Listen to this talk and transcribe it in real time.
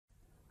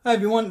Hi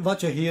everyone,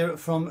 Vacha here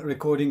from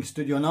Recording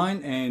Studio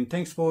 9 and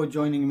thanks for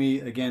joining me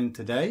again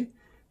today.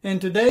 And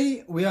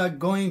today we are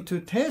going to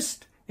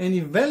test and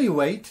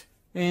evaluate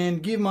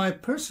and give my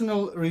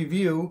personal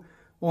review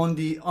on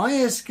the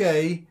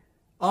iSK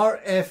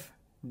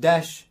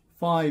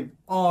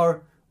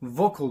RF-5R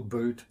vocal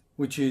boot,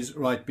 which is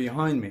right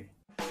behind me.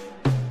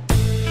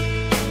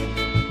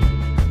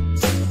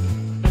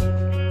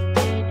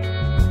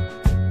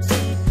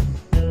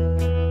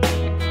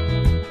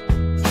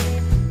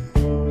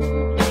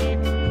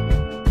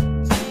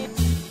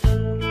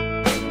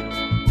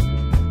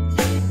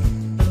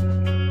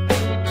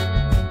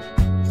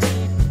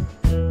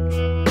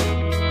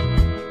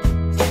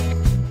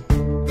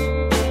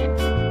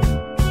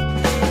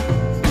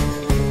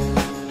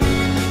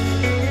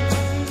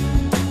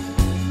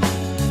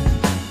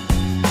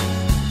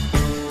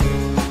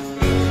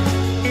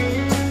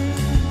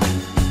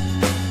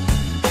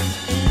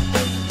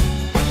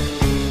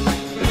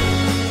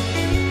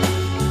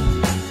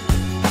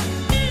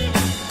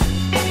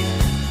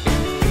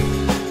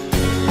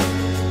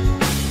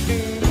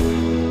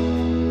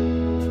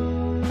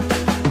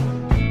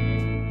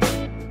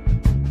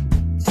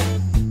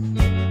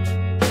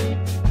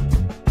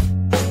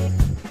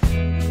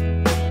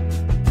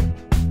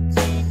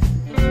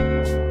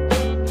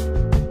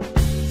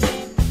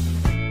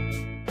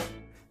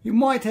 You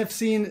might have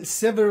seen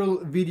several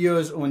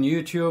videos on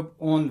YouTube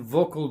on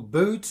vocal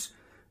boots,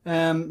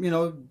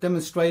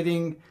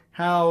 demonstrating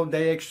how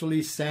they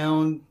actually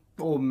sound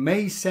or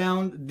may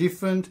sound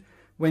different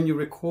when you're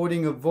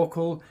recording a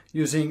vocal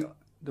using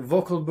the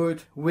vocal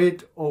boot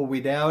with or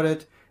without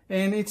it.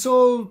 And it's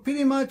all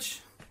pretty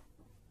much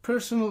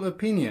personal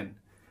opinion.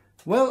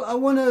 Well, I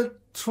want to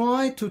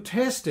try to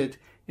test it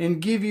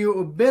and give you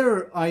a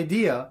better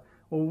idea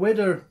of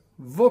whether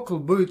vocal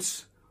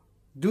boots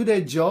do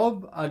their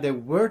job, are they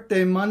worth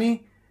their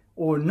money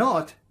or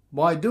not,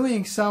 by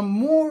doing some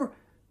more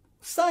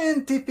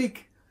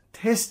scientific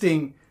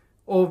testing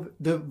of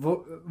the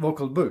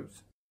vocal boot.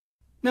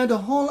 Now, the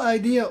whole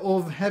idea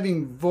of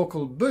having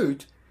vocal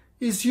boot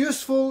is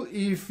useful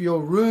if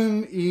your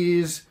room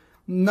is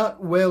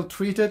not well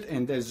treated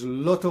and there's a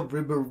lot of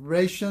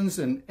reverberations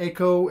and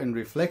echo and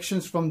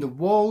reflections from the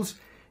walls,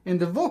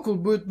 and the vocal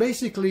boot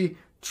basically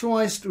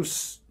tries to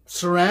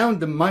surround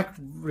the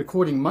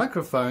recording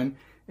microphone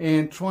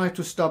and try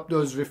to stop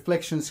those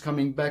reflections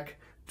coming back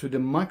to the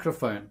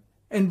microphone.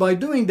 And by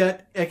doing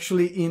that,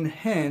 actually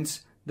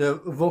enhance the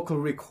vocal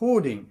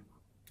recording.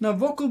 Now,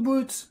 vocal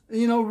boots,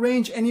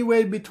 range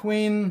anywhere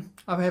between,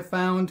 I have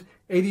found,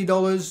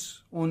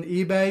 $80 on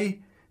eBay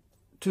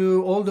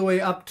to all the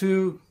way up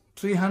to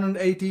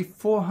 $380,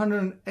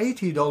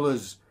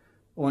 $480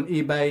 on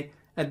eBay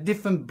at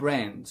different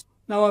brands.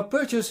 Now, I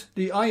purchased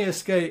the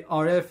iSK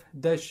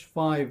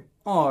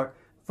RF-5R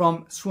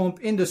from Swamp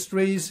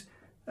Industries,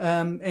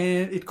 and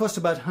it cost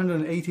about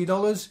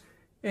 $180,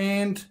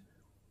 and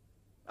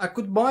I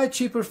could buy it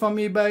cheaper from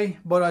eBay,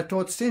 but I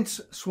thought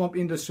since Swamp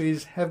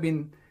Industries have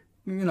been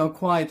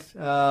quite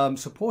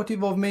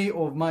supportive of me,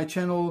 of my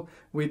channel,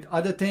 with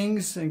other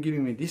things and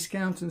giving me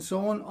discounts and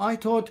so on, I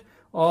thought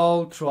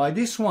I'll try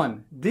this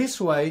one. This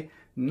way,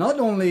 not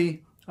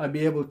only I'll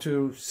be able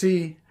to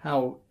see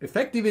how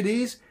effective it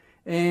is,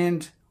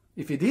 and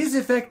if it is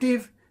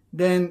effective,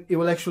 then it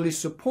will actually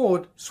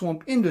support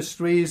Swamp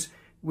Industries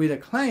with a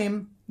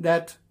claim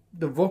that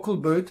the vocal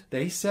boot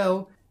they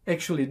sell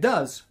actually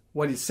does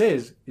what it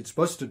says it's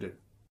supposed to do.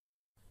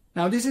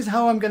 Now, this is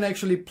how I'm going to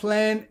actually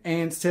plan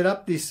and set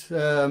up this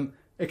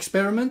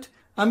experiment.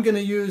 I'm going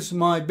to use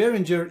my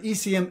Behringer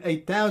ECM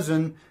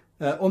 8000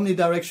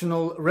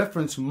 omnidirectional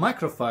reference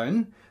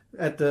microphone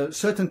at a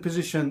certain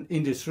position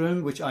in this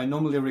room, which I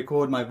normally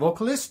record my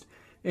vocalist,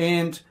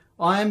 and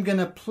I'm going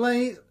to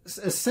play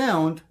a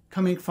sound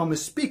coming from a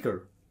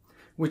speaker,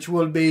 which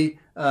will be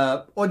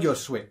audio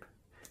sweep.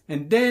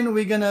 And then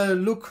we're going to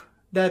look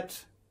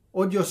that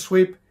audio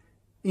sweep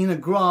in a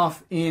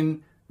graph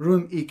in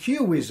Room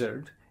EQ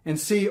Wizard and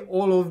see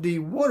all of the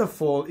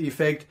waterfall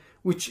effect,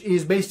 which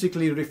is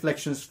basically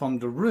reflections from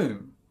the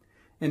room.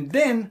 And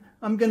then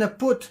I'm going to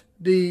put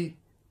the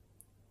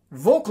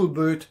vocal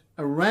boot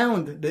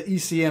around the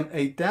ECM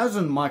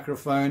 8000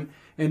 microphone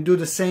and do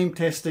the same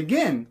test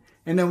again.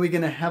 And then we're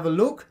going to have a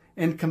look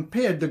and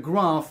compare the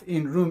graph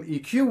in Room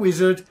EQ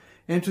Wizard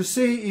and to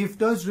see if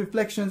those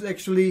reflections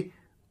actually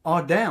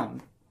are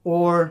down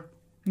or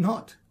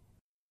not.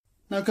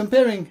 Now,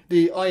 comparing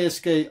the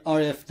iSK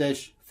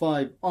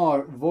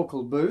RF-5R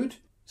vocal boot,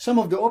 some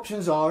of the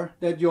options are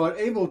that you are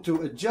able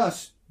to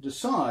adjust the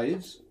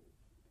sides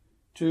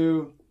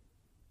to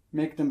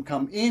make them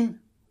come in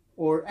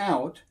or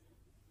out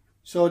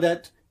so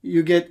that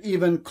you get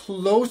even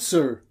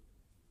closer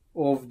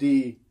of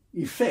the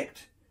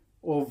effect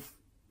of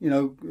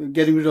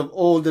getting rid of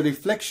all the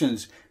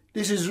reflections.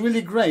 This is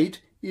really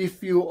great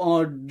if you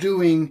are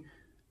doing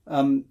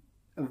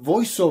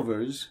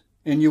voiceovers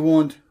and you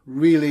want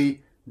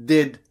really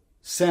dead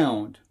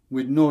sound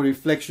with no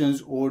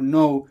reflections or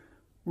no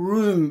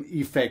room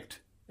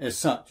effect as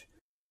such.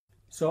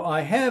 So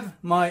I have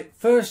my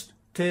first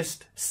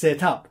test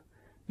set up.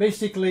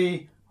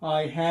 Basically,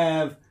 I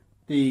have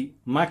the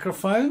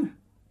microphone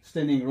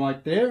standing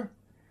right there,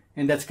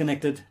 and that's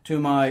connected to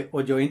my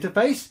audio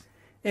interface,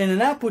 and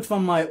an output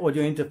from my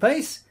audio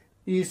interface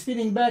is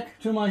feeding back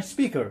to my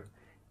speaker,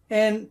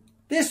 and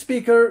this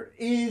speaker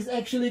is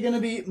actually going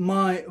to be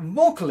my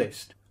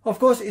vocalist. Of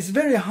course, it's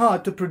very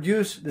hard to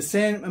produce the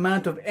same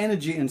amount of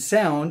energy and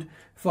sound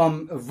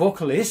from a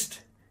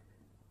vocalist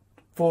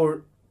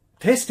for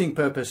testing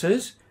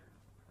purposes.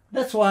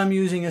 That's why I'm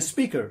using a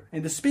speaker,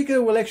 and the speaker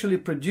will actually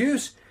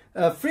produce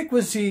a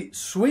frequency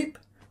sweep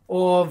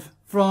of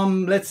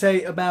from, let's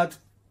say,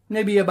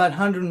 maybe about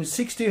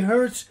 160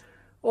 hertz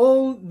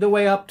all the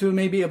way up to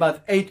maybe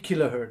about 8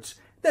 kilohertz.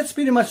 That's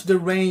pretty much the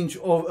range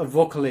of a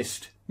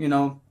vocalist, you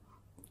know,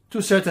 to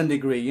a certain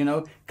degree, you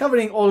know,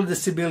 covering all the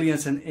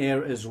sibilants and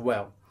air as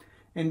well.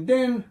 And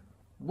then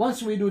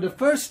once we do the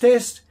first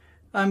test,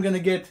 I'm going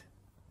to get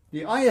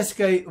the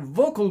iSK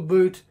vocal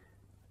boot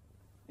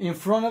in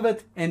front of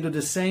it and do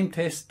the same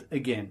test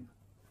again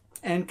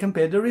and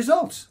compare the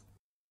results.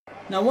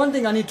 Now, one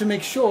thing I need to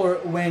make sure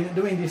when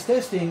doing this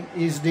testing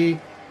is the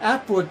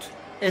output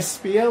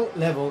SPL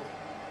level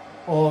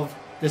of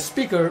the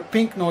speaker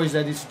pink noise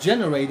that is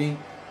generating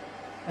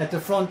at the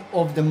front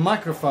of the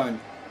microphone.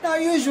 Now,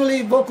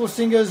 usually vocal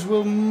singers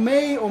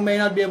may or may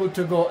not be able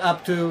to go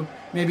up to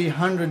maybe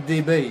 100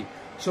 dB.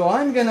 So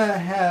I'm gonna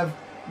have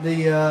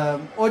the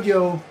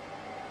audio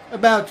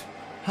about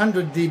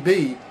 100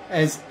 dB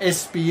as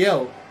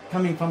SPL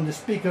coming from the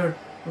speaker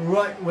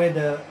right where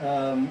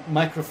the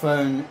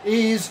microphone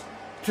is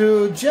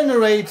to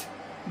generate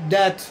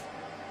that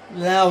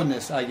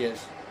loudness, I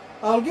guess.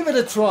 I'll give it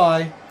a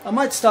try. I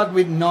might start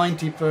with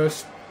 90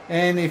 first,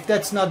 and if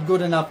that's not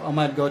good enough, I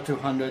might go to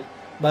 100.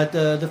 But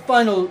the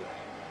final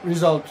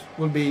result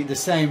will be the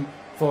same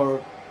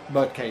for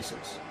both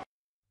cases.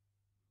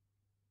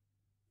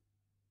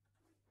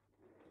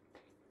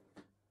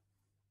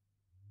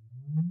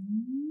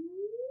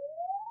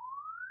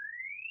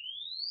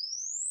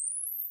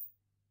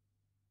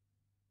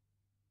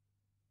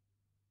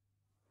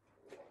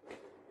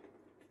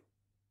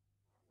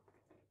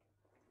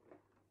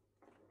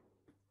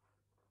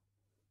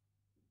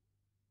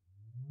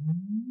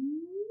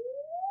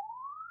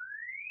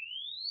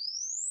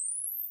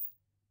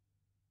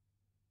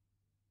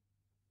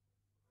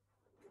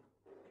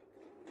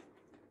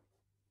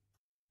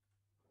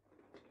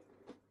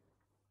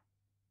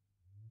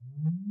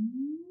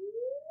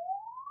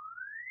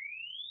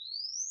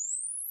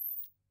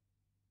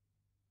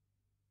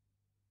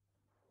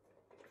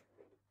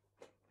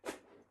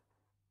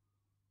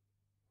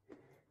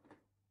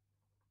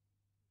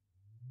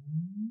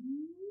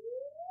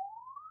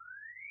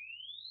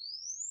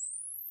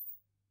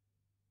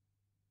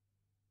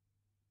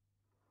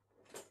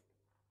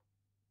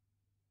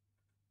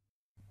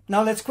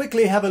 Now let's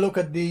quickly have a look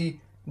at the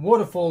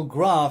waterfall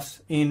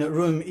graphs in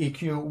Room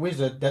EQ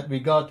Wizard that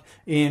we got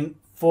in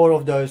 4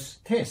 of those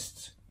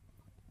tests.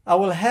 I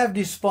will have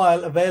this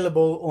file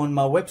available on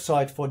my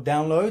website for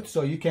download,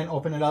 so you can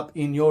open it up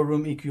in your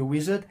Room EQ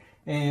Wizard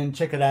and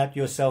check it out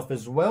yourself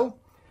as well.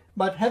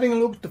 But having a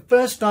look the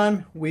first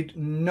time with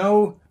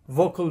no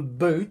vocal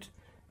boot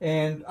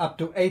and up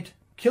to 8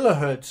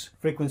 kilohertz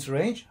frequency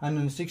range,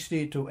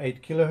 160 to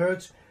 8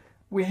 kilohertz,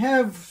 we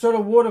have sort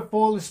of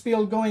waterfall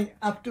speed going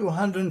up to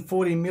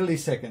 140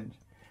 milliseconds,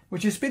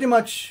 which is pretty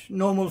much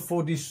normal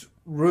for this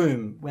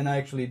room when I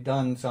actually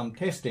done some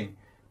testing.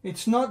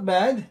 It's not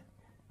bad,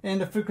 and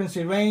the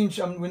frequency range,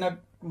 we're not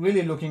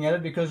really looking at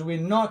it because we're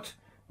not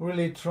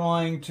really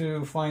trying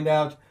to find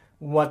out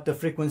what the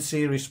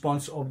frequency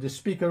response of the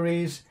speaker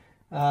is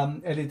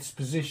at its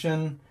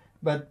position,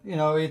 but you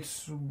know, it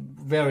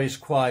varies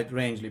quite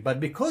rangely. But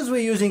because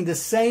we're using the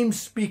same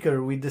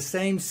speaker with the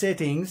same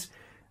settings,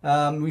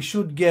 we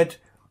should get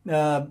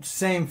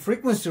same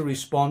frequency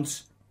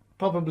response,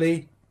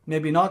 probably,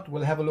 maybe not,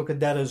 we'll have a look at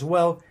that as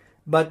well,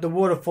 but the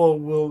waterfall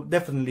will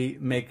definitely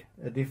make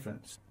a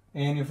difference.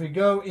 And if we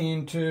go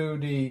into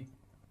the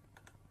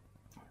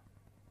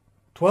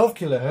 12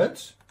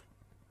 kilohertz,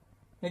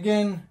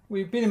 again,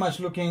 we're pretty much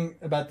looking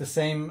about the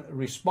same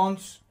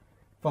response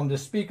from the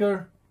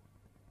speaker,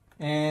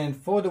 and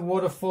for the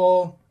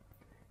waterfall,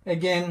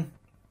 again,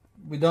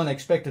 we don't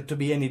expect it to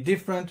be any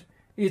different.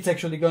 It's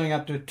actually going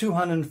up to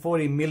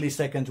 240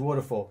 milliseconds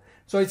waterfall.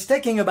 So it's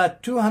taking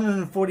about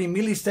 240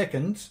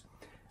 milliseconds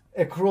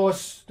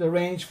across the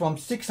range from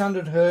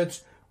 600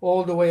 hertz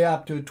all the way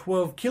up to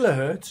 12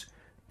 kilohertz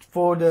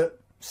for the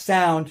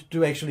sound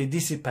to actually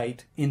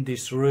dissipate in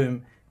this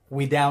room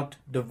without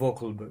the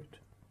vocal boot.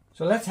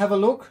 So let's have a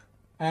look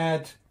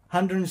at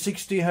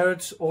 160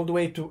 hertz all the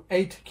way to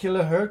 8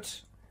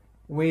 kilohertz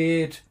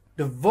with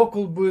the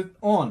vocal boot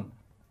on.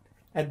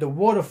 At the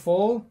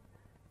waterfall,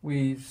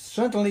 we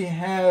certainly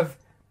have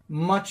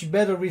much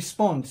better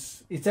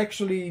response. It's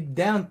actually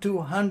down to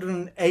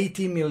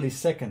 180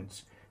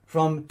 milliseconds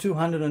from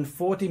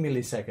 240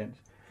 milliseconds.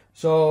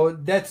 So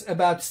that's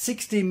about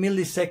 60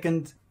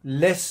 milliseconds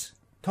less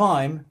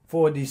time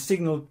for the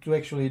signal to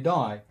actually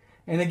die.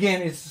 And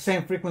again, it's the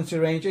same frequency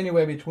range,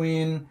 anywhere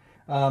between,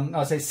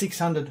 I'll say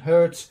 600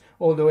 hertz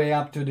all the way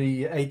up to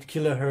the 8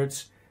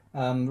 kilohertz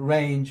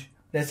range,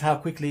 that's how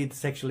quickly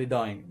it's actually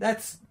dying.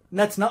 That's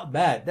not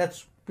bad.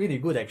 That's pretty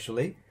good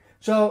actually.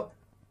 So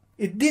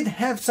it did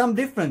have some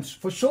difference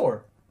for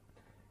sure.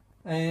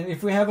 And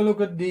if we have a look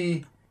at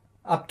the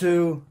up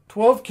to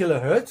 12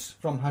 kilohertz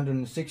from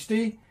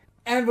 160,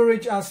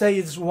 average I'll say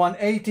it's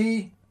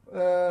 180,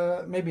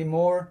 maybe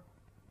more.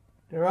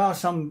 There are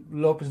some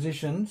low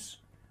positions.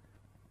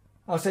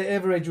 I'll say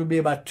average would be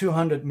about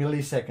 200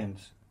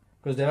 milliseconds,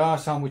 because there are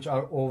some which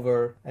are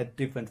over at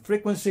different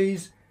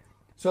frequencies.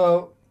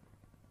 So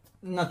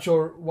not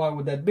sure why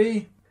would that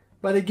be,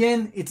 but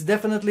again, it's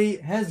definitely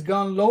has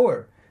gone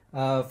lower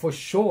for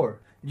sure.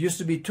 It used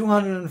to be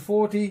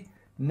 240,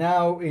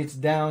 now it's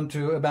down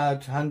to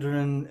about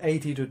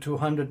 180 to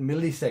 200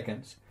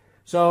 milliseconds.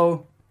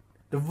 So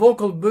the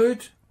vocal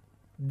boot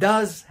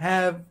does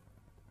have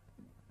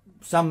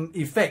some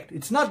effect.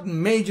 It's not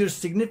major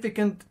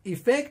significant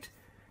effect,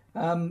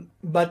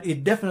 but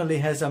it definitely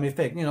has some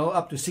effect. You know,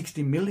 up to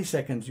 60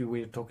 milliseconds you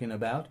were talking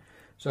about.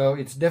 So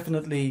it's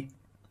definitely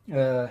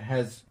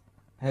has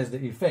the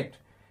effect.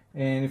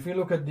 And if you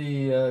look at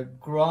the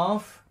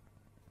graph,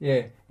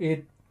 yeah,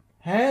 it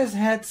has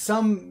had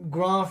some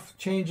graph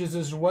changes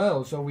as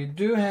well. So we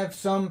do have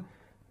some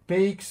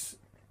peaks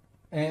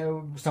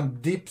and some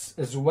dips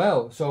as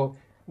well. So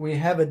we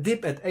have a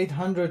dip at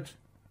 800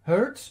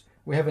 hertz.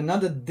 We have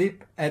another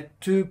dip at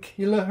 2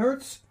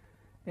 kilohertz,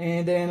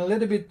 and then a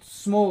little bit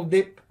small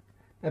dip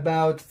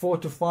about 4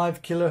 to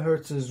 5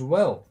 kilohertz as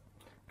well,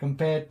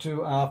 compared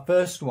to our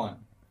first one.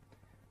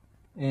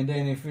 And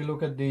then if we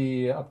look at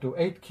the up to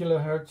 8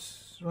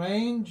 kilohertz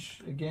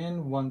range,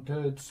 again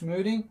 1/3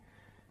 smoothing.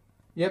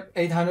 Yep,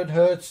 800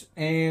 hertz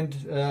and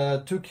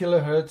 2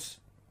 kilohertz,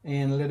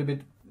 and a little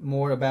bit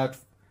more about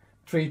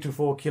 3 to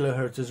 4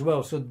 kilohertz as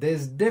well. So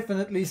there's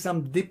definitely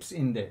some dips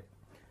in there.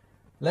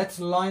 Let's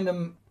line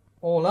them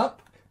all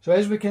up. So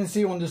as we can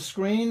see on the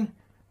screen,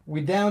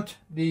 without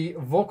the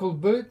vocal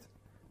boot,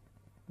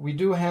 we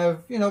do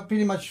have, you know,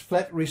 pretty much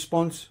flat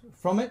response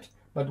from it.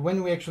 But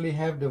when we actually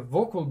have the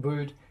vocal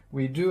boot,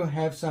 we do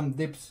have some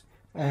dips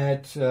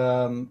at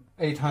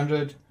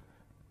 800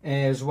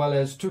 as well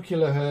as 2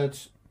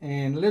 kilohertz,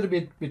 and a little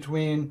bit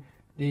between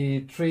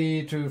the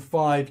 3 to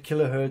 5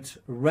 kilohertz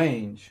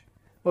range.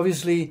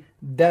 Obviously,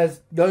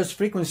 those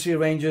frequency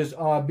ranges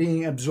are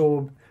being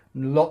absorbed a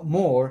lot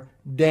more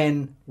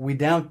than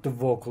without the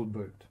vocal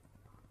boot.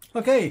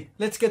 Okay,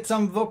 let's get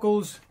some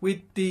vocals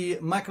with the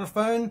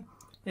microphone,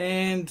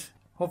 and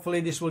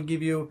hopefully this will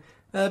give you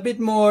a bit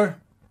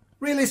more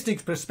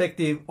realistic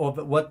perspective of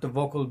what the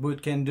vocal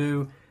boot can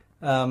do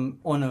on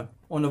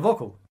a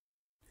vocal.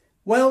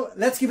 Well,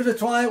 let's give it a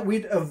try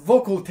with a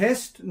vocal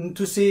test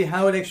to see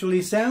how it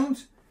actually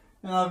sounds.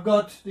 Now I've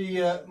got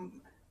the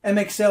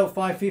MXL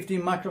 550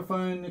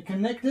 microphone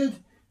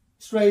connected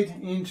straight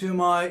into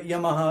my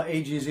Yamaha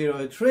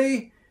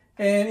AG03,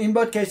 and in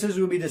both cases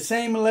will be the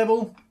same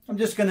level. I'm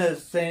just gonna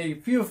say a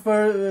few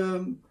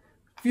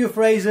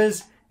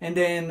phrases and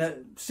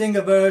then sing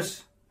a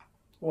verse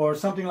or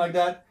something like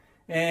that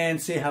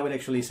and see how it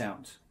actually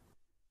sounds.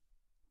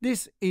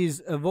 This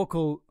is a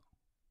vocal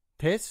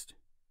test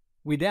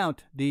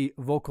without the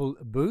vocal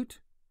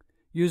boot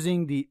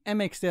using the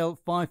MXL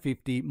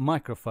 550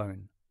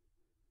 microphone.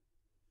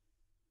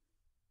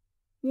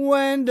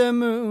 When the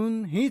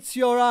moon hits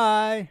your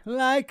eye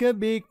like a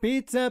big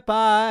pizza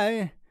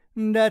pie,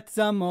 that's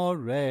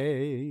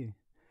amore,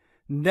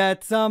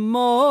 that's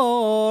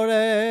amore,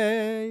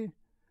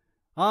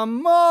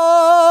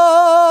 amore.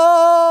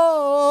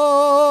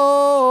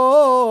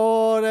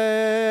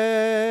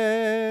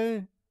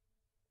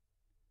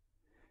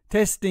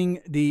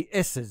 Testing the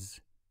S's.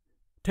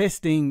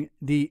 Testing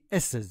the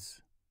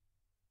S's.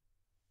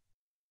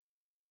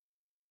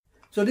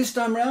 So this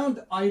time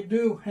round I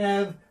do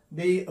have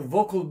the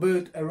vocal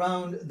boot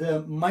around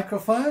the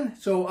microphone,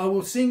 so I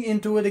will sing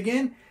into it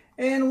again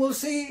and we'll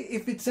see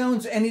if it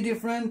sounds any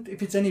different,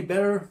 if it's any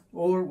better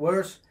or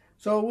worse.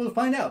 So we'll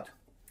find out.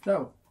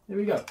 So here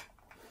we go.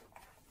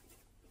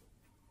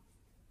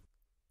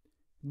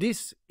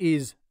 This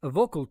is a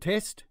vocal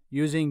test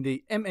using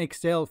the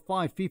MXL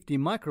 550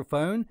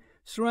 microphone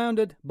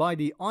surrounded by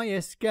the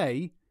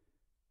iSK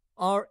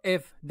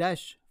RF-5R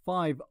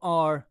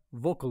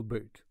vocal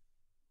boot.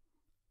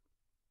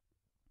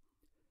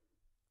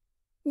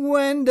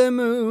 When the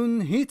moon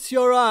hits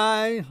your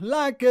eye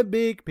like a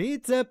big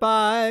pizza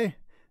pie,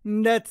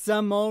 that's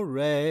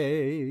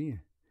amore,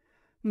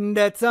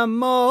 that's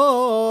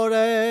amore,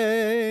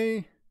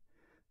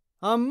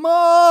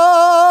 amore.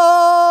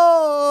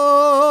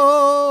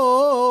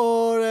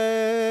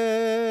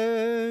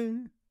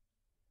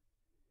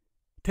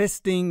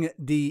 Testing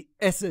the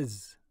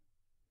S's.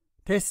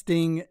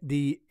 Testing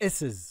the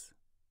S's.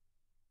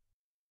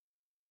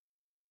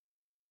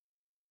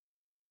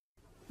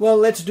 Well,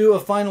 let's do a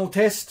final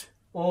test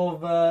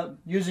of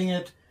using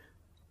it,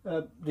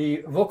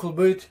 the vocal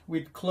boot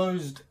with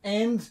closed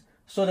ends,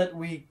 so that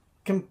we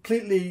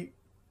completely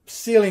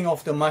sealing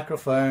off the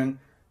microphone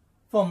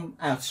from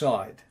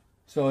outside.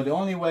 So the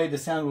only way the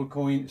sound will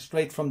go in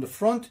straight from the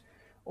front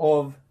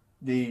of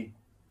the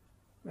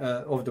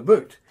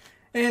boot.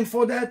 And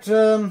for that,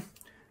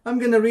 I'm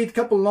going to read a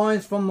couple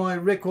lines from my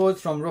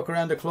records from Rock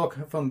Around the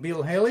Clock from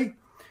Bill Haley.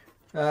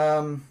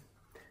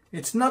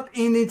 It's not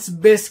in its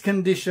best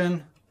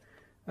condition.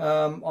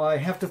 I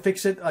have to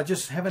fix it. I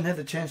just haven't had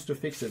a chance to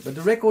fix it. But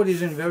the record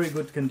is in very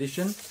good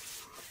condition.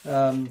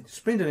 It's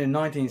printed in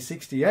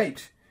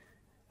 1968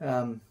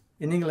 in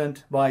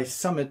England by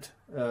Summit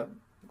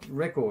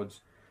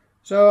Records.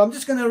 So I'm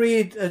just going to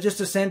read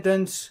just a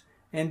sentence,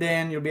 and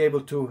then you'll be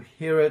able to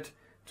hear it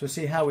to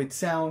see how it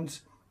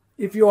sounds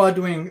if you are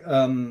doing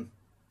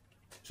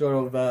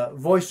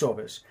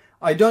voiceovers.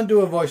 I don't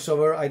do a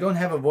voiceover. I don't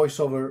have a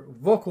voiceover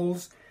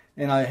vocals,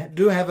 and I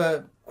do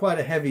have quite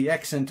a heavy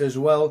accent as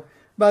well.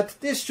 But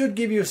this should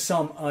give you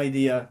some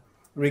idea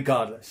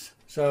regardless.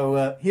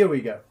 So here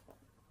we go.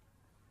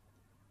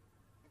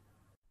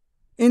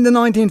 In the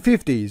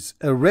 1950s,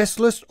 a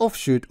restless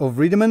offshoot of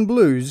rhythm and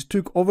blues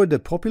took over the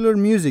popular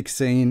music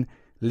scene,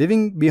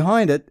 leaving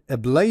behind it a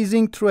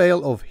blazing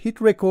trail of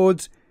hit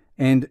records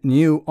and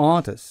new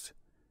artists.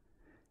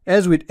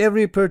 As with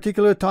every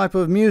particular type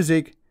of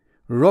music,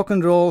 rock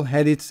and roll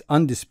had its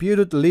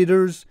undisputed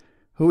leaders,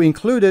 who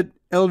included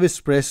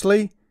Elvis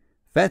Presley,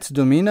 Fats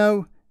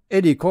Domino,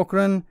 Eddie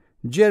Cochran,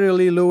 Jerry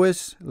Lee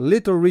Lewis,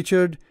 Little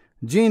Richard,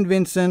 Gene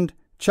Vincent,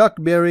 Chuck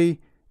Berry,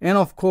 and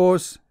of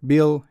course,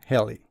 Bill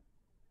Haley.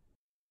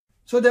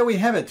 So there we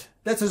have it.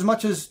 That's as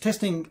much as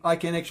testing I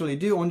can actually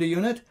do on the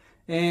unit,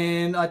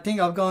 and I think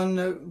I've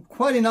gone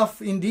quite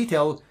enough in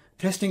detail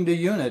testing the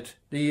unit,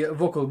 the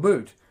vocal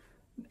booth.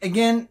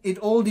 Again, it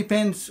all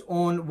depends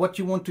on what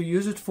you want to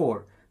use it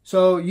for.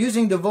 So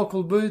using the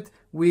vocal booth,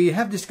 we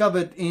have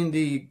discovered in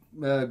the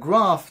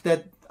graph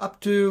that up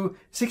to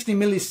 60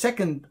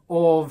 milliseconds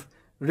of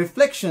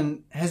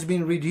reflection has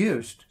been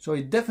reduced. So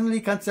it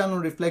definitely cuts down on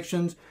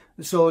reflections,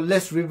 so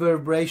less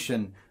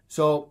reverberation.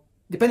 So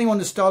depending on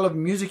the style of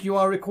music you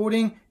are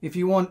recording, if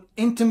you want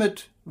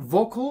intimate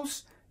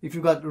vocals, if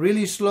you've got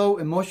really slow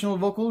emotional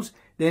vocals,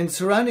 then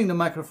surrounding the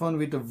microphone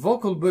with the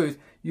vocal booth,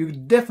 you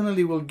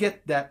definitely will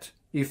get that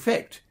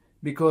effect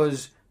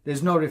because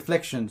there's no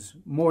reflections,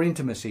 more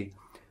intimacy.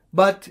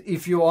 But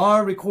if you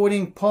are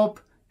recording pop,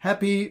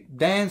 happy,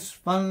 dance,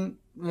 fun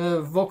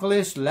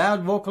vocalist,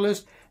 loud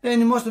vocalist,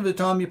 then most of the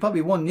time you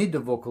probably won't need the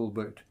vocal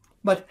booth.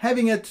 But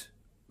having it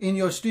in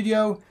your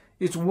studio,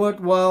 it's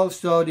worthwhile.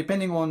 So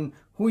depending on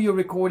who you're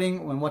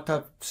recording and what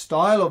type of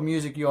style of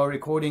music you are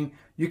recording,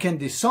 you can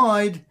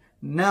decide,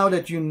 now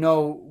that you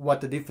know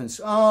what the difference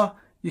are,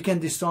 you can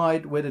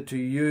decide whether to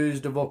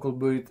use the vocal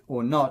booth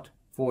or not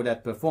for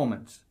that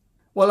performance.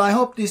 Well, I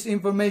hope this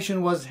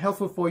information was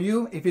helpful for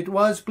you. If it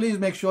was, please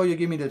make sure you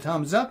give me the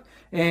thumbs up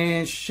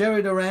and share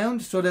it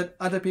around so that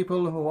other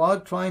people who are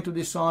trying to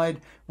decide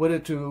whether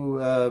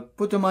to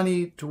put the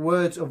money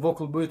towards a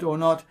vocal booth or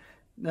not,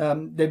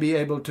 they'll be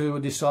able to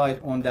decide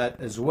on that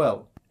as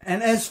well.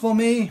 And as for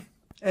me,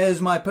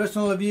 as my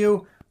personal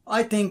view,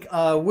 I think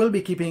I will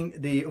be keeping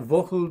the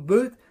vocal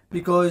booth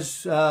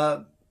because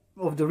of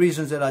the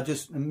reasons that I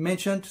just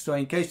mentioned. So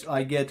in case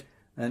I get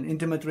an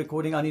intimate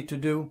recording I need to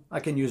do,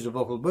 I can use the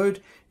vocal booth.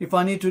 If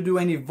I need to do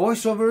any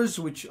voiceovers,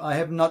 which I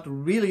have not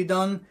really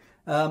done,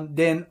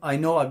 then I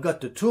know I've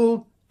got the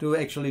tool to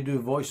actually do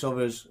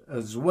voiceovers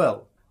as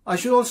well. I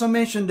should also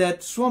mention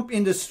that Swamp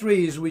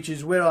Industries, which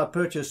is where I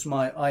purchased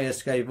my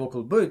iSK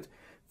vocal booth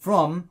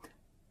from,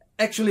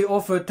 actually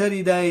offer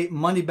 30-day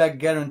money-back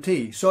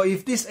guarantee. So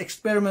if this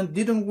experiment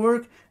didn't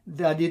work,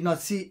 I did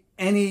not see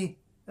any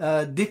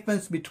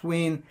difference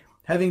between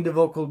having the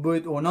vocal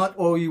booth or not,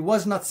 or it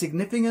was not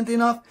significant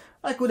enough,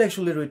 I could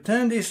actually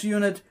return this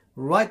unit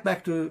right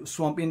back to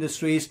Swamp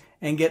Industries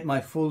and get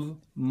my full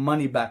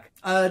money back.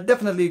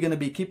 Definitely going to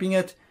be keeping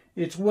it.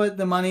 It's worth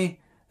the money.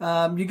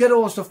 You got to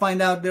also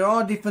find out there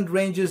are different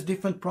ranges,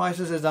 different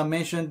prices. As I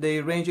mentioned, they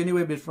range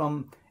anywhere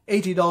from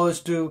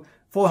 $80 to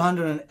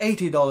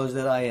 $480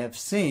 that I have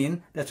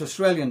seen. That's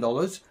Australian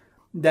dollars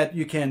that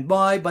you can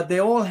buy, but they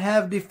all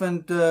have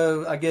different,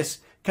 I guess,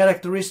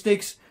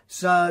 characteristics.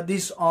 So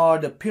these are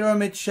the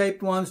pyramid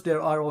shaped ones. There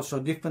are also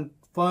different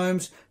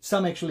foams.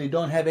 Some actually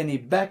don't have any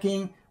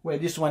backing, where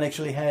this one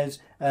actually has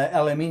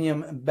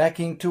aluminium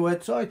backing to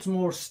it. So it's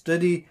more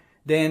sturdy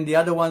than the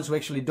other ones who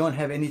actually don't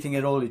have anything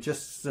at all. It's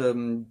just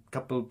a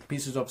couple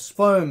pieces of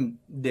foam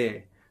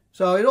there.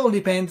 So it all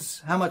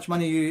depends how much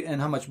money you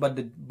and how much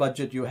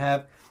budget you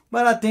have.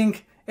 But I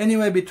think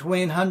anywhere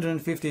between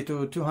 $150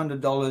 to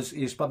 $200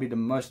 is probably the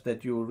most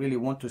that you really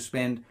want to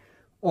spend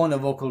on a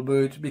vocal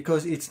booth,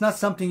 because it's not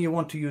something you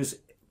want to use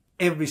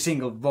every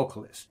single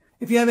vocalist.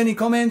 If you have any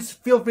comments,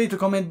 feel free to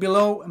comment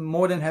below. I'm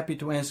more than happy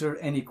to answer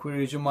any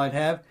queries you might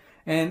have.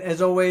 And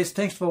as always,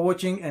 thanks for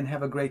watching and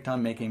have a great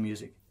time making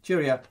music.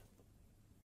 Cheerio.